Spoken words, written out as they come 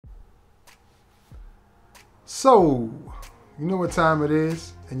So, you know what time it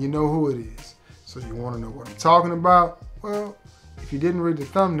is, and you know who it is. So you want to know what I'm talking about? Well, if you didn't read the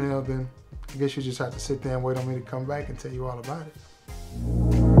thumbnail, then I guess you just have to sit there and wait on me to come back and tell you all about it.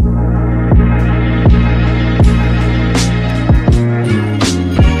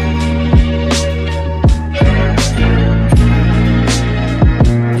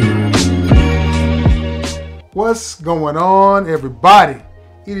 What's going on, everybody?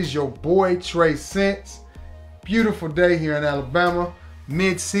 It is your boy Trey Sense. Beautiful day here in Alabama,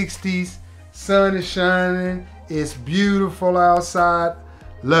 mid 60s, sun is shining, it's beautiful outside,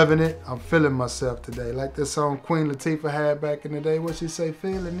 loving it. I'm feeling myself today, like this song Queen Latifah had back in the day. What she say?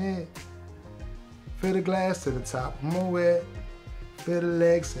 Feeling it. Fill the glass to the top, more wet. Feel the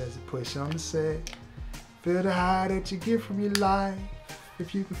legs as it push on the set. Feel the high that you get from your life.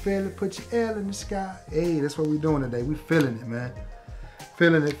 If you can feel it, put your L in the sky. Hey, that's what we're doing today. We feeling it, man.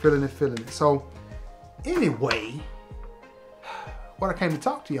 Feeling it, feeling it, feeling it. So, anyway, what I came to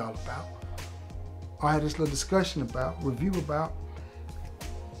talk to y'all about, I had this little discussion about, review about,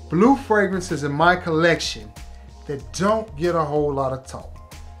 blue fragrances in my collection that don't get a whole lot of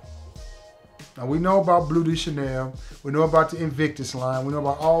talk. Now, we know about Bleu de Chanel. We know about the Invictus line. We know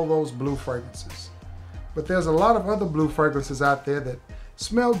about all those blue fragrances. But there's a lot of other blue fragrances out there that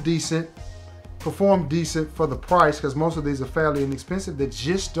smell decent, perform decent for the price, because most of these are fairly inexpensive, that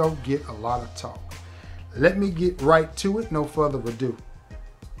just don't get a lot of talk. Let me get right to it, no further ado.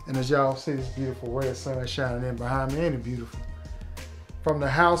 And as y'all see this beautiful red sun shining in behind me, ain't it beautiful? From the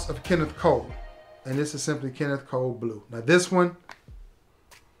house of Kenneth Cole. And this is simply Kenneth Cole Blue. Now this one,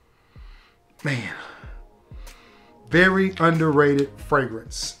 man, very underrated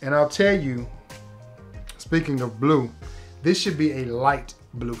fragrance. And I'll tell you, speaking of blue, this should be a light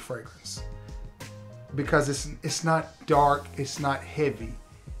blue fragrance because it's not dark, it's not heavy.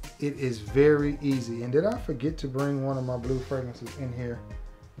 It is very easy. And did I forget to bring one of my blue fragrances in here?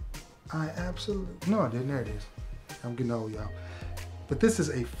 I absolutely, no I didn't, there it is. I'm getting old, y'all. But this is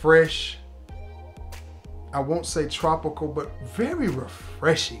a fresh, I won't say tropical, but very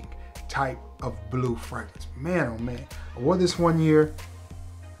refreshing type of blue fragrance. Man, oh man. I wore this one year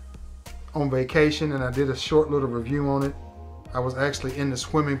on vacation and I did a short little review on it. I was actually in the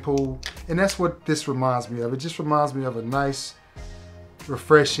swimming pool, and that's what this reminds me of. It just reminds me of a nice,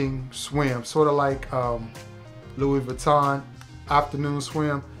 refreshing swim, sort of like Louis Vuitton afternoon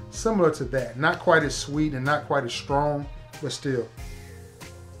swim, similar to that. Not quite as sweet and not quite as strong, but still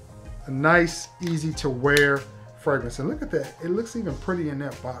a nice, easy to wear fragrance. And look at that, it looks even pretty in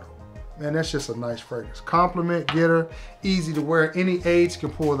that bottle. Man, that's just a nice fragrance. Compliment getter, easy to wear. Any age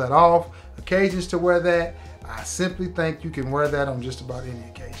can pull that off. Occasions to wear that. I simply think you can wear that on just about any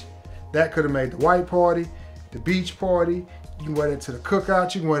occasion. That could have made the white party, the beach party. You can wear that to the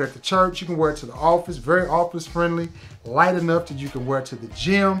cookout. You can wear it at the church. You can wear it to the office. Very office friendly. Light enough that you can wear it to the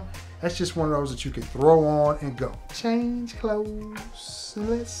gym. That's just one of those that you can throw on and go. Change clothes and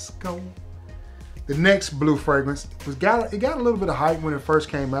let's go. The next blue fragrance, it got a little bit of hype when it first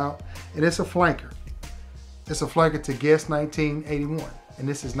came out, and it's a flanker. It's a flanker to Guess 1981, and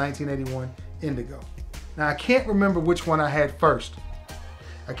this is 1981 Indigo. Now I can't remember which one I had first.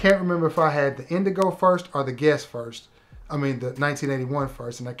 I can't remember if I had the Indigo first or the Guess first. I mean the 1981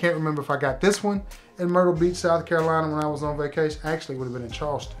 first, and I can't remember if I got this one in Myrtle Beach, South Carolina when I was on vacation. Actually, it would have been in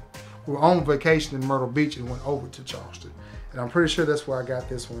Charleston. We were on vacation in Myrtle Beach and went over to Charleston. And I'm pretty sure that's where I got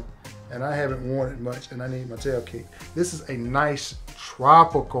this one. And I haven't worn it much, and I need my tail kicked. This is a nice,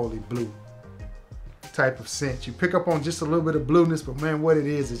 tropically blue type of scent. You pick up on just a little bit of blueness, but man, what it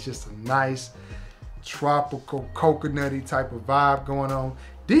is just a nice, tropical, coconutty type of vibe going on.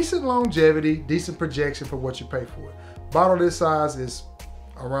 Decent longevity, decent projection for what you pay for it. Bottle this size is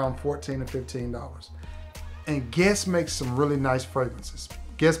around $14 to $15. And Guess makes some really nice fragrances.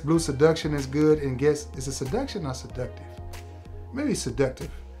 Guess Blue Seduction is good, and Guess, is it seduction or seductive? Maybe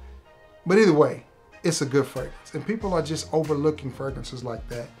seductive. But either way, it's a good fragrance. And people are just overlooking fragrances like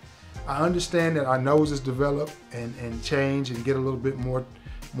that. I understand that our noses develop and change and get a little bit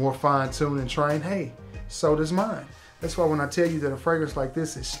more fine-tuned and trained. Hey, so does mine. That's why when I tell you that a fragrance like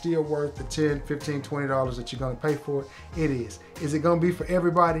this is still worth the $10, $15, $20 that you're gonna pay for it, it is. Is it gonna be for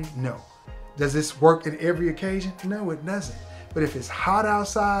everybody? No. Does this work in every occasion? No, it doesn't. But if it's hot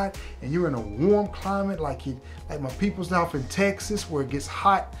outside and you're in a warm climate like my people's out in Texas where it gets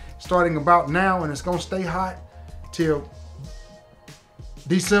hot starting about now and it's gonna stay hot till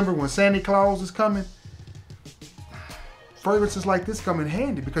December when Santa Claus is coming, fragrances like this come in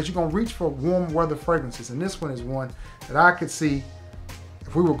handy because you're gonna reach for warm weather fragrances. And this one is one that I could see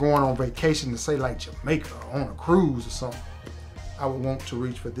if we were going on vacation to say like Jamaica or on a cruise or something, I would want to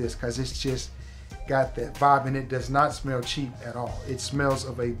reach for this because it's just, got that vibe, and it does not smell cheap at all. It smells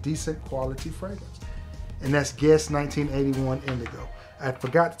of a decent quality fragrance. And that's Guess 1981 Indigo. I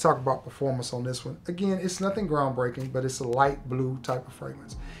forgot to talk about performance on this one. Again, it's nothing groundbreaking, but it's a light blue type of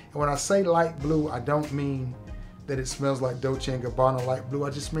fragrance. And when I say light blue, I don't mean that it smells like Dolce&Gabbana light blue.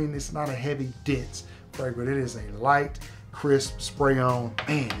 I just mean it's not a heavy, dense fragrance. It is a light, crisp spray on.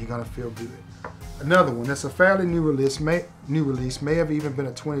 Man, you're gonna feel good. Another one that's a fairly new release, may have even been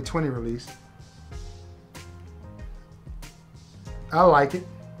a 2020 release. I like it,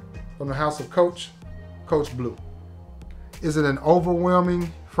 from the house of Coach Blue. Is it an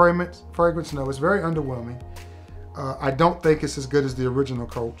overwhelming fragrance? No, it's very underwhelming. I don't think it's as good as the original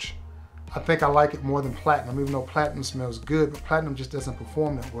Coach. I think I like it more than Platinum, even though Platinum smells good, but Platinum just doesn't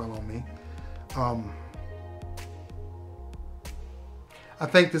perform that well on me. I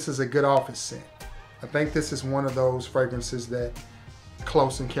think this is a good office scent. I think this is one of those fragrances that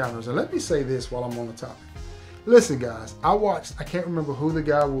close encounters. And let me say this while I'm on the topic. Listen, guys, I can't remember who the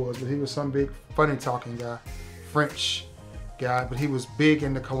guy was, but he was some big funny talking guy, French guy, but he was big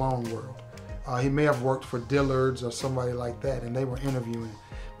in the cologne world. He may have worked for Dillard's or somebody like that, and they were interviewing him.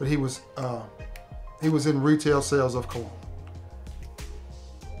 But he was in retail sales of cologne.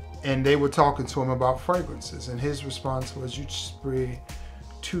 And they were talking to him about fragrances, and his response was, you spray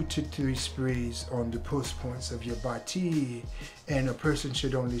 2 to 3 sprays on the post points of your body, and a person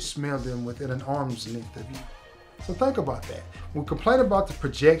should only smell them within an arm's length of you. So think about that. When we complain about the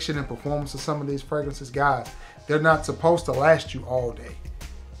projection and performance of some of these fragrances, guys, they're not supposed to last you all day.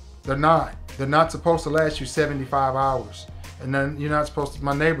 They're not. They're not supposed to last you 75 hours. And then you're not supposed to,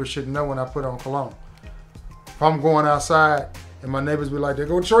 my neighbors should know when I put on cologne. If I'm going outside and my neighbors be like, there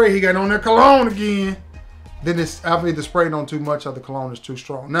go Trey, he got on their cologne again. Then I've either sprayed on too much or the cologne is too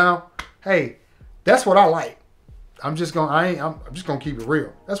strong. Now, hey, that's what I like. I'm just gonna keep it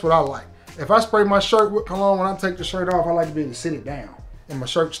real. That's what I like. If I spray my shirt with cologne, when I take the shirt off, I like to be able to sit it down and my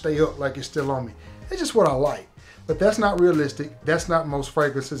shirt stay up like it's still on me. It's just what I like. But that's not realistic. That's not most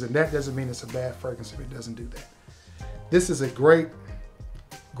fragrances, and that doesn't mean it's a bad fragrance if it doesn't do that. This is a great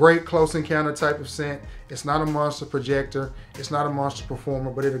close encounter type of scent. It's not a monster projector. It's not a monster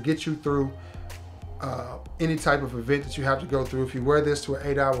performer, but it'll get you through any type of event that you have to go through. If you wear this to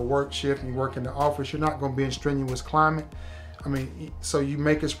an 8-hour work shift and you work in the office, you're not going to be in strenuous climate. I mean, so you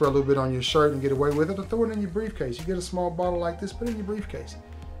make it spray a little bit on your shirt and get away with it, or throw it in your briefcase. You get a small bottle like this, put it in your briefcase.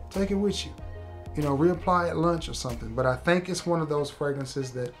 Take it with you. You know, reapply at lunch or something. But I think it's one of those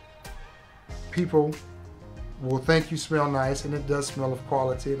fragrances that people will think you smell nice, and it does smell of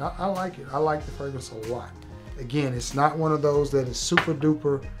quality, and I like it. I like the fragrance a lot. Again, it's not one of those that is super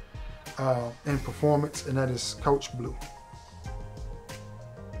duper in performance, and that is Coach Blue.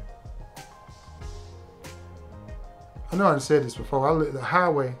 I know I said this before. The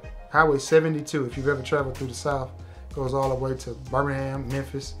highway 72, if you've ever traveled through the South, goes all the way to Birmingham,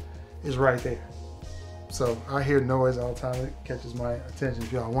 Memphis, is right there. So I hear noise all the time. It catches my attention.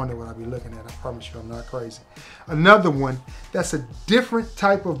 If y'all wonder what I be looking at, I promise you I'm not crazy. Another one that's a different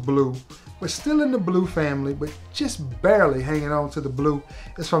type of blue, but still in the blue family, but just barely hanging on to the blue,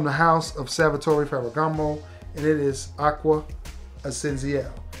 is from the house of Salvatore Ferragamo, and it is Aqua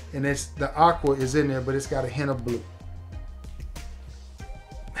Essenziale. And the aqua is in there, but it's got a hint of blue.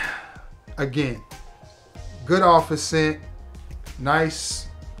 Again, good office scent, nice,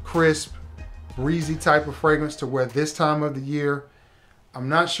 crisp, breezy type of fragrance to wear this time of the year. I'm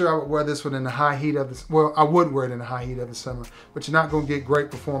not sure I would wear this one in the high heat of the, well, I would wear it in the high heat of the summer, but you're not going to get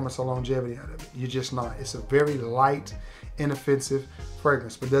great performance or longevity out of it. You're just not. It's a very light, inoffensive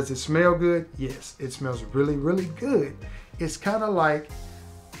fragrance. But does it smell good? Yes, it smells really, really good. It's kind of like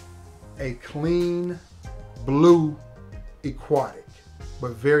a clean blue aquatic,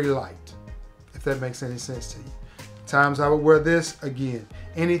 but very light, if that makes any sense to you. Times I would wear this, again,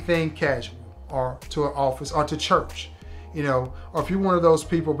 anything casual, or to an office, or to church, you know, or if you're one of those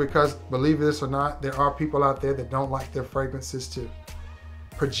people, because believe this or not, there are people out there that don't like their fragrances to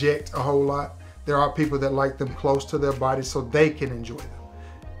project a whole lot. There are people that like them close to their body so they can enjoy them.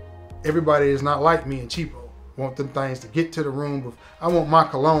 Everybody is not like me and cheapo. Want them things to get to the room. I want my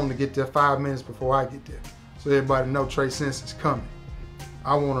cologne to get there 5 minutes before I get there, so everybody know Trey Sense is coming.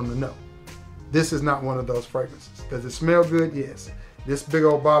 I want them to know. This is not one of those fragrances. Does it smell good? Yes. This big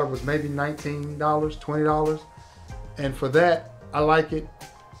old bottle was maybe $19, $20. And for that, I like it.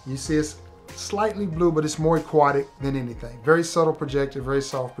 You see it's slightly blue, but it's more aquatic than anything. Very subtle projector, very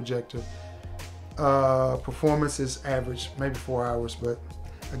soft projector. Performance is average, maybe 4 hours, but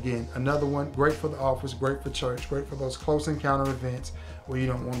again, another one, great for the office, great for church, great for those close encounter events where you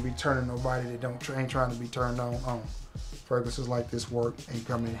don't want to be turning nobody that ain't trying to be turned on. Fragrances like this work and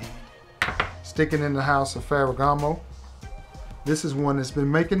come in handy. sticking in the house of Ferragamo. This is one that's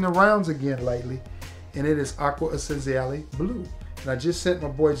been making the rounds again lately, and it is Aqua Essenziale Blue. And I just sent my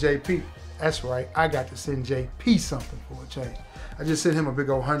boy JP. That's right, I got to send JP something for a change. I just sent him a big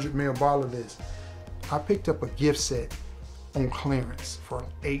old 100 ml bottle of this. I picked up a gift set on clearance for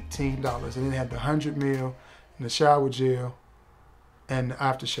 $18, and it had the 100 ml and the shower gel and the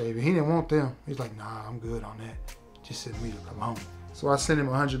aftershave. And he didn't want them. He's like, nah, I'm good on that. Just send me the cologne. So I sent him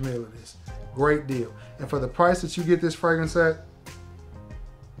 100 ml of this. Great deal. And for the price that you get this fragrance at,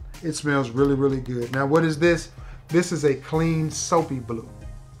 it smells really, really good. Now, what is this? This is a clean, soapy blue.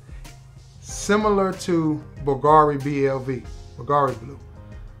 Similar to Bulgari BLV, Bulgari blue.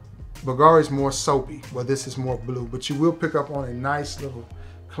 Bulgari is more soapy, well, this is more blue, but you will pick up on a nice little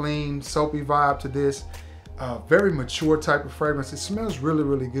clean, soapy vibe to this. Very mature type of fragrance. It smells really,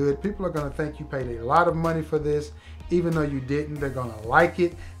 really good. People are gonna think you paid a lot of money for this, even though you didn't. They're gonna like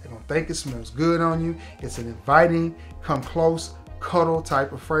it. They're gonna think it smells good on you. It's an inviting, come close, cuddle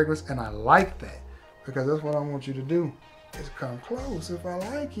type of fragrance, and I like that because that's what I want you to do, is come close. If I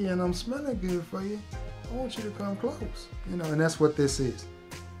like you and I'm smelling good for you, I want you to come close, you know, and that's what this is.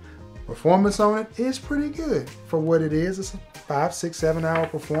 Performance on it is pretty good for what it is. It's a 5, 6, 7 hour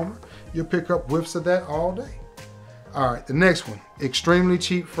performer. You'll pick up whiffs of that all day. All right, the next one, extremely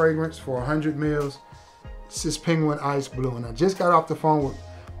cheap fragrance for 100 mils. This is Penguin Ice Blue, and I just got off the phone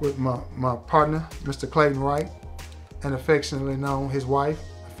with my partner, Mr. Clayton Wright, and affectionately known, his wife,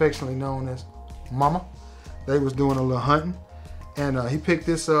 affectionately known as Mama. They was doing a little hunting, and he picked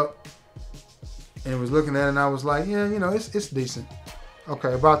this up and was looking at it, and I was like, yeah, you know, it's decent.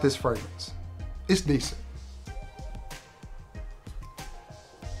 Okay, about this fragrance, it's decent.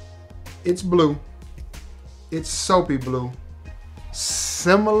 It's blue. It's soapy blue.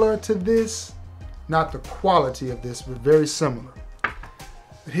 Similar to this, not the quality of this, but very similar.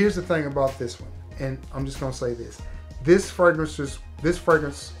 But here's the thing about this one, and I'm just gonna say this. This fragrance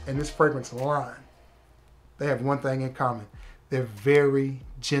and this fragrance line, they have one thing in common. They're very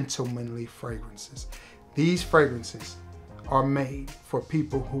gentlemanly fragrances. These fragrances are made for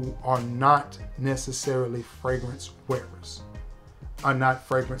people who are not necessarily fragrance wearers, are not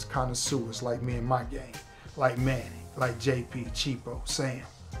fragrance connoisseurs like me and my gang, like Manny, like JP, Cheapo, Sam.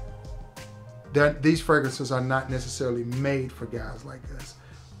 These fragrances are not necessarily made for guys like us.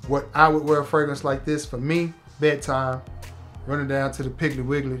 What I would wear a fragrance like this for me, bedtime, running down to the Piggly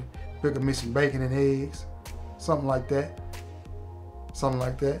Wiggly, pick up me some bacon and eggs, something like that. Something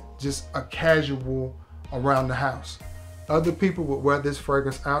like that. Just a casual around the house. Other people would wear this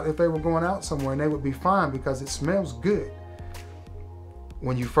fragrance out if they were going out somewhere, and they would be fine because it smells good.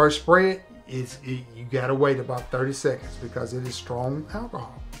 When you first spray it, you gotta wait about 30 seconds because it is strong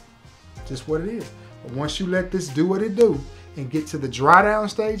alcohol. Just what it is. But once you let this do what it do and get to the dry down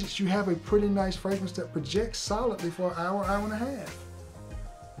stages, you have a pretty nice fragrance that projects solidly for an hour, hour and a half.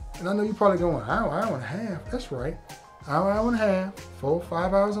 And I know you're probably going, hour, hour and a half. That's right. Hour, hour and a half, 4,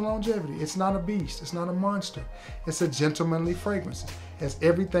 5 hours of longevity. It's not a beast. It's not a monster. It's a gentlemanly fragrance. As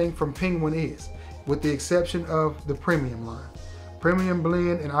everything from Penguin is, with the exception of the premium line. Premium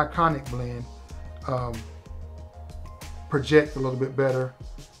blend and iconic blend project a little bit better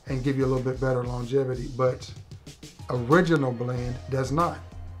and give you a little bit better longevity, but original blend does not.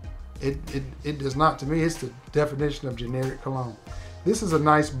 It does not. To me, it's the definition of generic cologne. This is a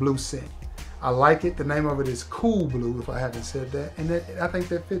nice blue scent. I like it. The name of it is Cool Blue, if I haven't said that, and I think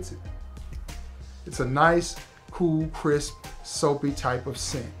that fits it. It's a nice, cool, crisp, soapy type of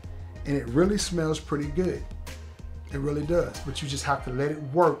scent, and it really smells pretty good. It really does, but you just have to let it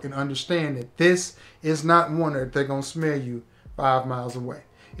work and understand that this is not one that they're gonna smell you 5 miles away.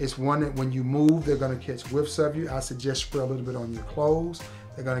 It's one that when you move, they're gonna catch whiffs of you. I suggest spray a little bit on your clothes.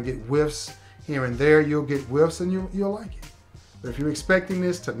 They're gonna get whiffs here and there. You'll get whiffs and you'll like it. But if you're expecting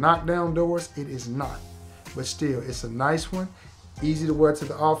this to knock down doors, it is not. But still, it's a nice one, easy to wear to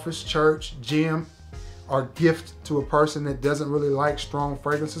the office, church, gym, or gift to a person that doesn't really like strong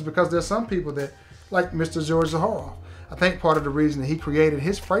fragrances, because there's some people that like Mr. George Zaharoff. I think part of the reason that he created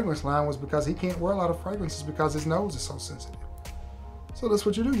his fragrance line was because he can't wear a lot of fragrances because his nose is so sensitive. So that's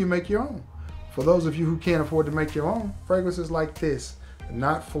what you do, you make your own. For those of you who can't afford to make your own, fragrances like this, they're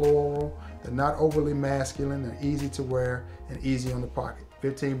not floral, they're not overly masculine, they're easy to wear and easy on the pocket.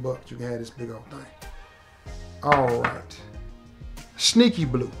 15 bucks, you can have this big old thing. All right, sneaky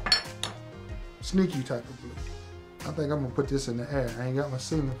blue. Sneaky type of blue. I think I'm gonna put this in the air. I ain't got my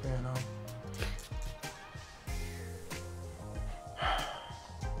ceiling fan on.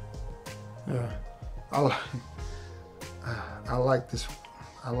 Yeah, I like this.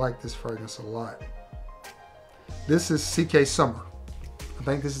 I like this fragrance a lot. This is CK Summer. I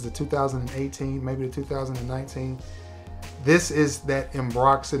think this is the 2018, maybe the 2019. This is that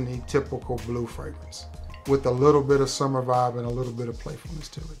Embroxony typical blue fragrance with a little bit of summer vibe and a little bit of playfulness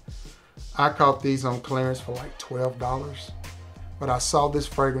to it. I caught these on clearance for like $12, but I saw this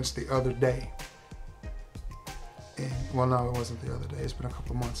fragrance the other day. And, well, no, it wasn't the other day. It's been a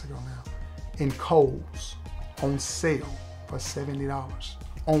couple months ago now. In Kohl's, on sale for $70.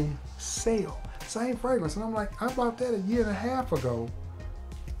 On sale. Same fragrance. And I'm like, I bought that a year and a half ago.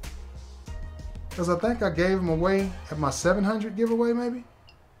 Because I think I gave them away at my 700 giveaway, maybe.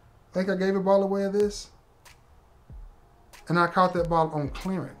 I think I gave a bottle away of this. And I caught that bottle on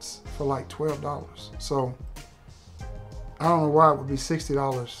clearance for like $12. So I don't know why it would be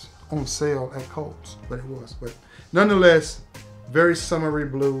 $60 on sale at Kohl's, but it was. But nonetheless, very summery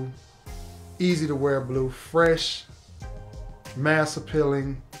blue, easy to wear blue, fresh, mass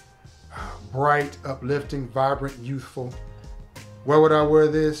appealing, bright, uplifting, vibrant, youthful. Where would I wear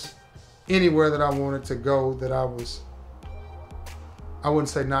this? Anywhere that I wanted to go that I wouldn't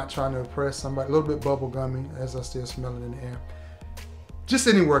say not trying to impress somebody, a little bit bubblegummy as I still smell it in the air. Just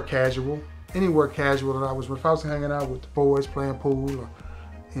anywhere casual that I was, if I was hanging out with the boys playing pool or,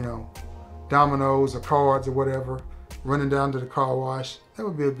 you know, dominoes or cards or whatever, running down to the car wash, that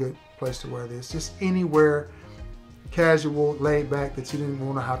would be a good place to wear this. Just anywhere casual, laid back that you didn't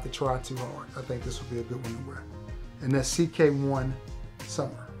want to have to try too hard. I think this would be a good one to wear. And that's CK1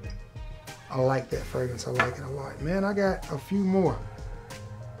 Summer. I like that fragrance, I like it a lot. Man, I got a few more.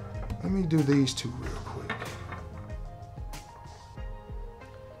 Let me do these two real quick.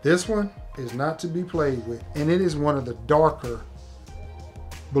 This one is not to be played with, and it is one of the darker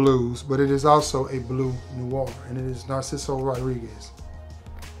blues, but it is also a blue noir, and it is Narciso Rodriguez.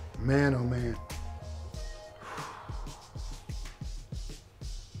 Man, oh man.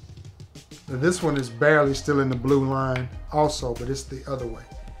 Now this one is barely still in the blue line also, but it's the other way.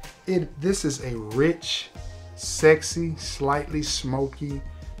 This is a rich, sexy, slightly smoky,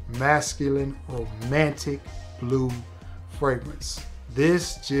 masculine, romantic blue fragrance.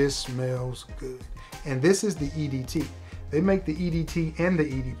 This just smells good. And this is the EDT. They make the EDT and the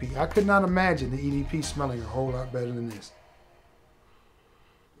EDP. I could not imagine the EDP smelling a whole lot better than this,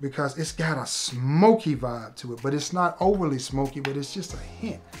 because it's got a smoky vibe to it, but it's not overly smoky, but it's just a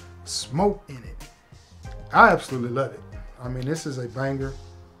hint of smoke in it. I absolutely love it. I mean, this is a banger.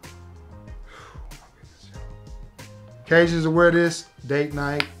 Occasions to wear this, date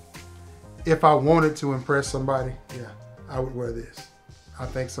night. If I wanted to impress somebody, yeah, I would wear this. I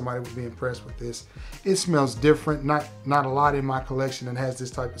think somebody would be impressed with this. It smells different, not a lot in my collection and has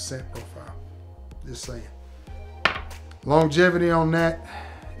this type of scent profile. Just saying. Longevity on that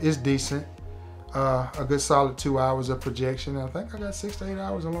is decent. A good solid 2 hours of projection. I think I got 6 to 8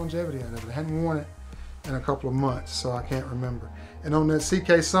 hours of longevity out of it. I hadn't worn it in a couple of months, so I can't remember. And on that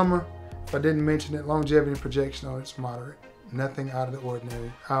CK Summer, if I didn't mention it, longevity and projection on it's moderate. Nothing out of the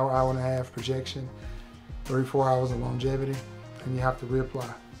ordinary. Hour and a half projection, 3-4 hours of longevity, and you have to reapply.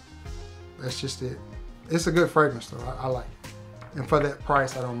 That's just it. It's a good fragrance though, I like it. And for that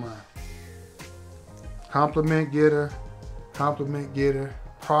price, I don't mind. Compliment getter,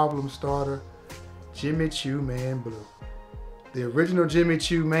 problem starter, Jimmy Choo Man Blue. The original Jimmy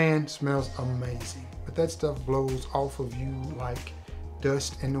Choo Man smells amazing, but that stuff blows off of you like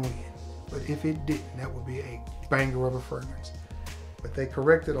dust in the wind. But if it didn't, that would be a banger of a fragrance. But they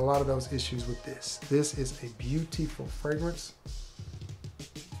corrected a lot of those issues with this. This is a beautiful fragrance.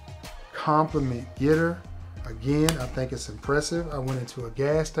 Compliment getter. Again, I think it's impressive. I went into a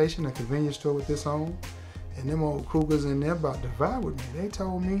gas station, a convenience store with this on, and them old cougars in there about to vibe with me. They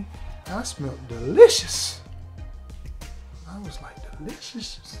told me I smelled delicious. I was like,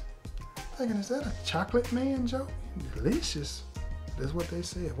 delicious? Thinking, is that a chocolate man joke? Delicious. That's what they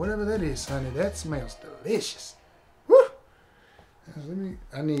said. Whatever that is, honey, that smells delicious. Woo!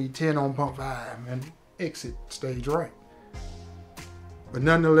 I need 10 on pump 5 and exit stage right. But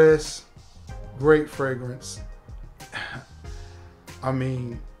nonetheless, great fragrance. I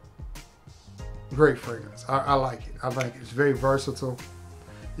mean, great fragrance. I like it. I like it. It's very versatile.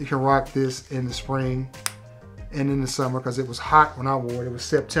 You can rock this in the spring and in the summer because it was hot when I wore it. It was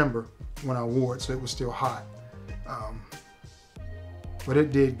September when I wore it, so it was still hot. But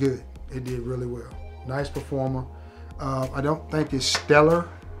it did good. It did really well. Nice performer. I don't think it's stellar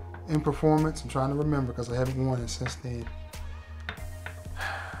in performance. I'm trying to remember because I haven't worn it since then.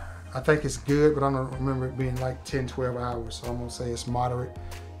 I think it's good, but I don't remember it being like 10, 12 hours. So I'm gonna say it's moderate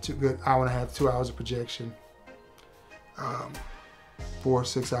to good. Hour and a half, 2 hours of projection. 4 or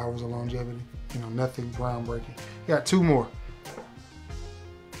 6 hours of longevity. You know, nothing groundbreaking. Got 2 more.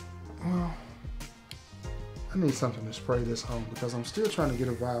 Well, I need something to spray this on because I'm still trying to get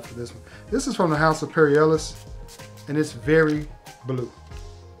a vibe for this one. This is from the house of Ellis, and it's very blue.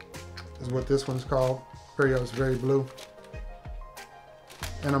 Is what this one is called. Ellis Very Blue.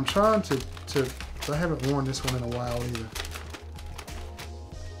 And I'm trying to I haven't worn this one in a while either.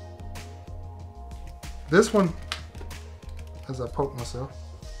 This one, as I poke myself.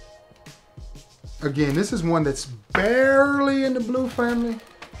 Again, this is one that's barely in the blue family.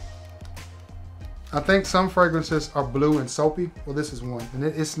 I think some fragrances are blue and soapy. Well, this is one. And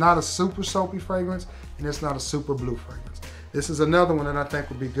it's not a super soapy fragrance, and it's not a super blue fragrance. This is another one that I think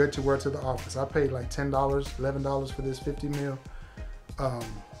would be good to wear to the office. I paid like $10, $11 for this 50 ml.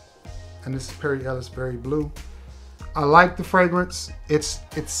 And this is Ellis Very Blue. I like the fragrance. It's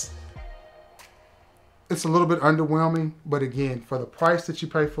a little bit underwhelming, but again, for the price that you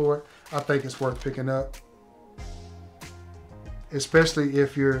pay for it, I think it's worth picking up. Especially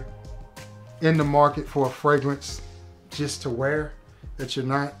if you're in the market for a fragrance just to wear, that you're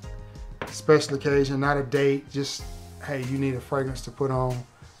not special occasion, not a date, just, hey, you need a fragrance to put on,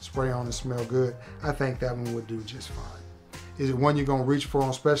 spray on and smell good. I think that one would do just fine. Is it one you're gonna reach for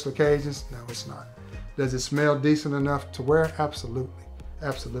on special occasions? No, it's not. Does it smell decent enough to wear? Absolutely,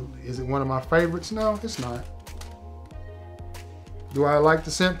 absolutely. Is it one of my favorites? No, it's not. Do I like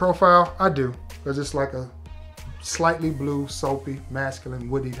the scent profile? I do, because it's like a slightly blue, soapy, masculine,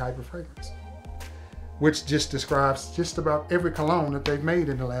 woody type of fragrance, which just describes just about every cologne that they've made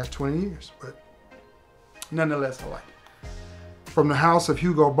in the last 20 years. But nonetheless, I like it. From the house of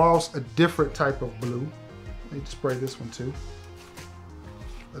Hugo Boss, a different type of blue. I need to spray this one too.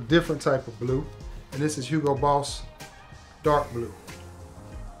 A different type of blue. And this is Hugo Boss Dark Blue.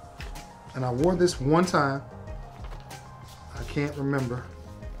 And I wore this one time. I can't remember.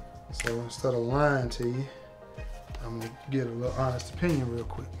 So instead of lying to you, I'm gonna get a little honest opinion real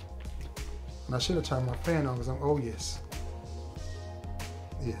quick. And I should have turned my fan on because I'm, oh yes.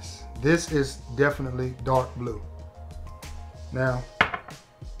 Yes, this is definitely dark blue. Now,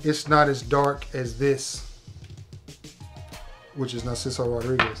 it's not as dark as this, which is Narciso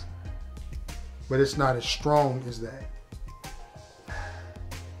Rodriguez, but it's not as strong as that.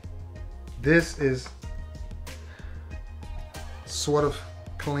 This is sort of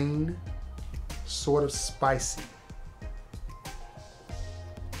clean, sort of spicy.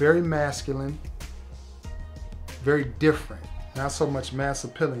 Very masculine, very different. Not so much mass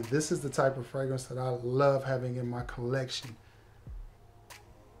appealing. This is the type of fragrance that I love having in my collection,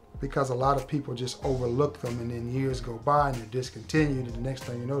 because a lot of people just overlook them and then years go by and they're discontinued and the next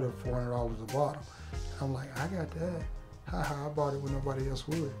thing you know they're $400 a bottle. I'm like, I got that. Haha, I bought it when nobody else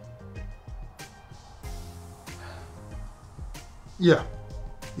would. Yeah,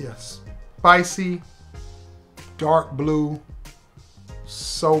 yes. Spicy, dark blue,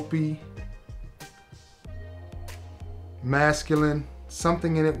 soapy, masculine.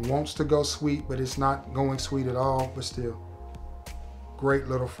 Something in it wants to go sweet, but it's not going sweet at all, but still. Great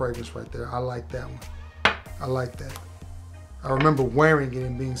little fragrance right there. I like that one. I like that. I remember wearing it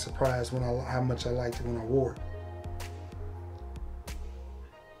and being surprised when how much I liked it when I wore it.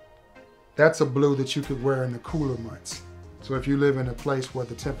 That's a blue that you could wear in the cooler months. So if you live in a place where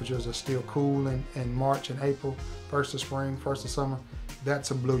the temperatures are still cool in March and April, first of spring, first of summer,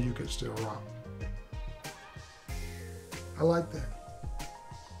 that's a blue you could still rock. I like that.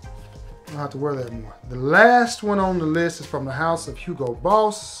 I'll have to wear that more. The last one on the list is from the house of Hugo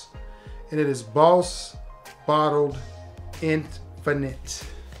Boss, and it is Boss Bottled Infinite.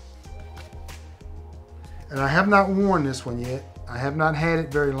 And I have not worn this one yet. I have not had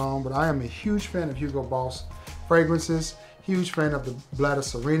it very long, but I am a huge fan of Hugo Boss fragrances. Huge fan of the Blada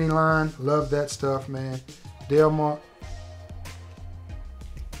Serini line. Love that stuff, man. Delmont.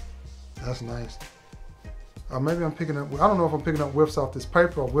 That's nice. Maybe I'm picking up, I don't know if I'm picking up whiffs off this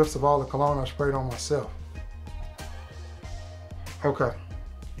paper or whiffs of all the cologne I sprayed on myself. Okay.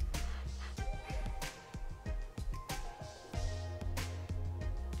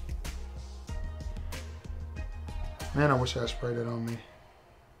 Man, I wish I sprayed it on me.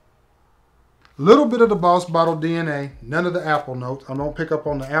 Little bit of the Boss Bottle DNA, none of the apple notes. I don't pick up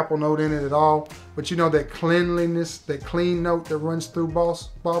on the apple note in it at all, but you know that cleanliness, that clean note that runs through Boss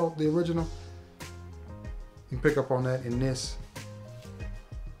Bottle, the original? You can pick up on that in this.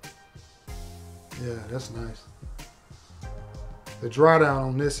 Yeah, that's nice. The dry down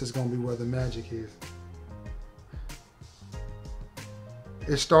on this is gonna be where the magic is.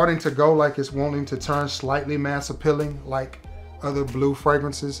 It's starting to go like it's wanting to turn slightly mass appealing like other blue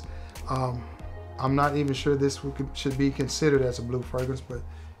fragrances. I'm not even sure this should be considered as a blue fragrance, but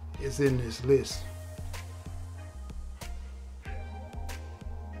it's in this list.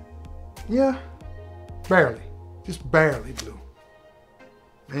 Yeah, Barely. Just barely blue.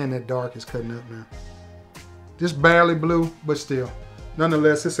 Man, that dark is cutting up now. Just barely blue, but still.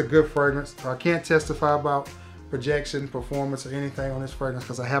 Nonetheless, it's a good fragrance. I can't testify about projection, performance, or anything on this fragrance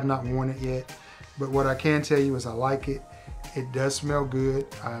because I have not worn it yet. But what I can tell you is I like it. It does smell good.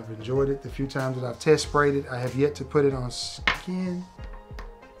 I've enjoyed it the few times that I've test sprayed it. I have yet to put it on skin.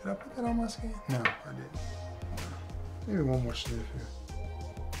 Did I put that on my skin? No, I didn't. Maybe one more sniff here.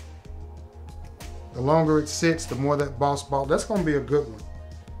 The longer it sits, the more that Boss Ball. That's going to be a good one.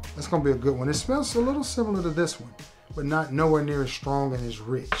 That's going to be a good one. It smells a little similar to this one, but not nowhere near as strong and as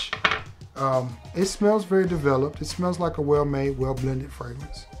rich. It smells very developed. It smells like a well-made, well-blended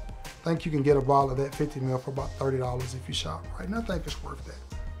fragrance. I think you can get a bottle of that 50 ml for about $30 if you shop right. And I think it's worth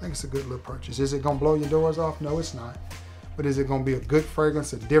that. I think it's a good little purchase. Is it going to blow your doors off? No, it's not. But is it going to be a good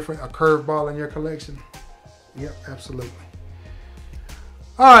fragrance, a curveball in your collection? Yep, absolutely.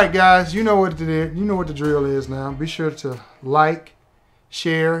 All right, guys, you know what it is. You know what the drill is now. Be sure to like,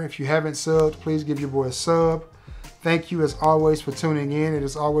 share. If you haven't subbed, please give your boy a sub. Thank you as always for tuning in. It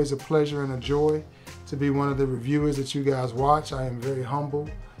is always a pleasure and a joy to be one of the reviewers that you guys watch. I am very humble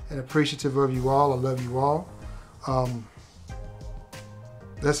and appreciative of you all. I love you all.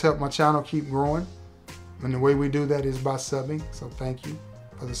 Let's help my channel keep growing. And the way we do that is by subbing. So thank you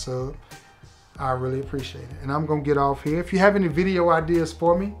for the sub. I really appreciate it. And I'm going to get off here. If you have any video ideas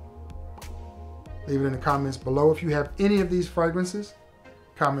for me, leave it in the comments below. If you have any of these fragrances,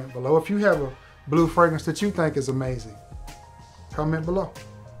 comment below. If you have a blue fragrance that you think is amazing, comment below.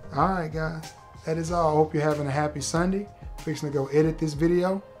 All right, guys. That is all. I hope you're having a happy Sunday. Fixing to go edit this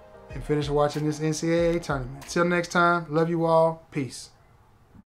video and finish watching this NCAA tournament. Till next time, love you all. Peace.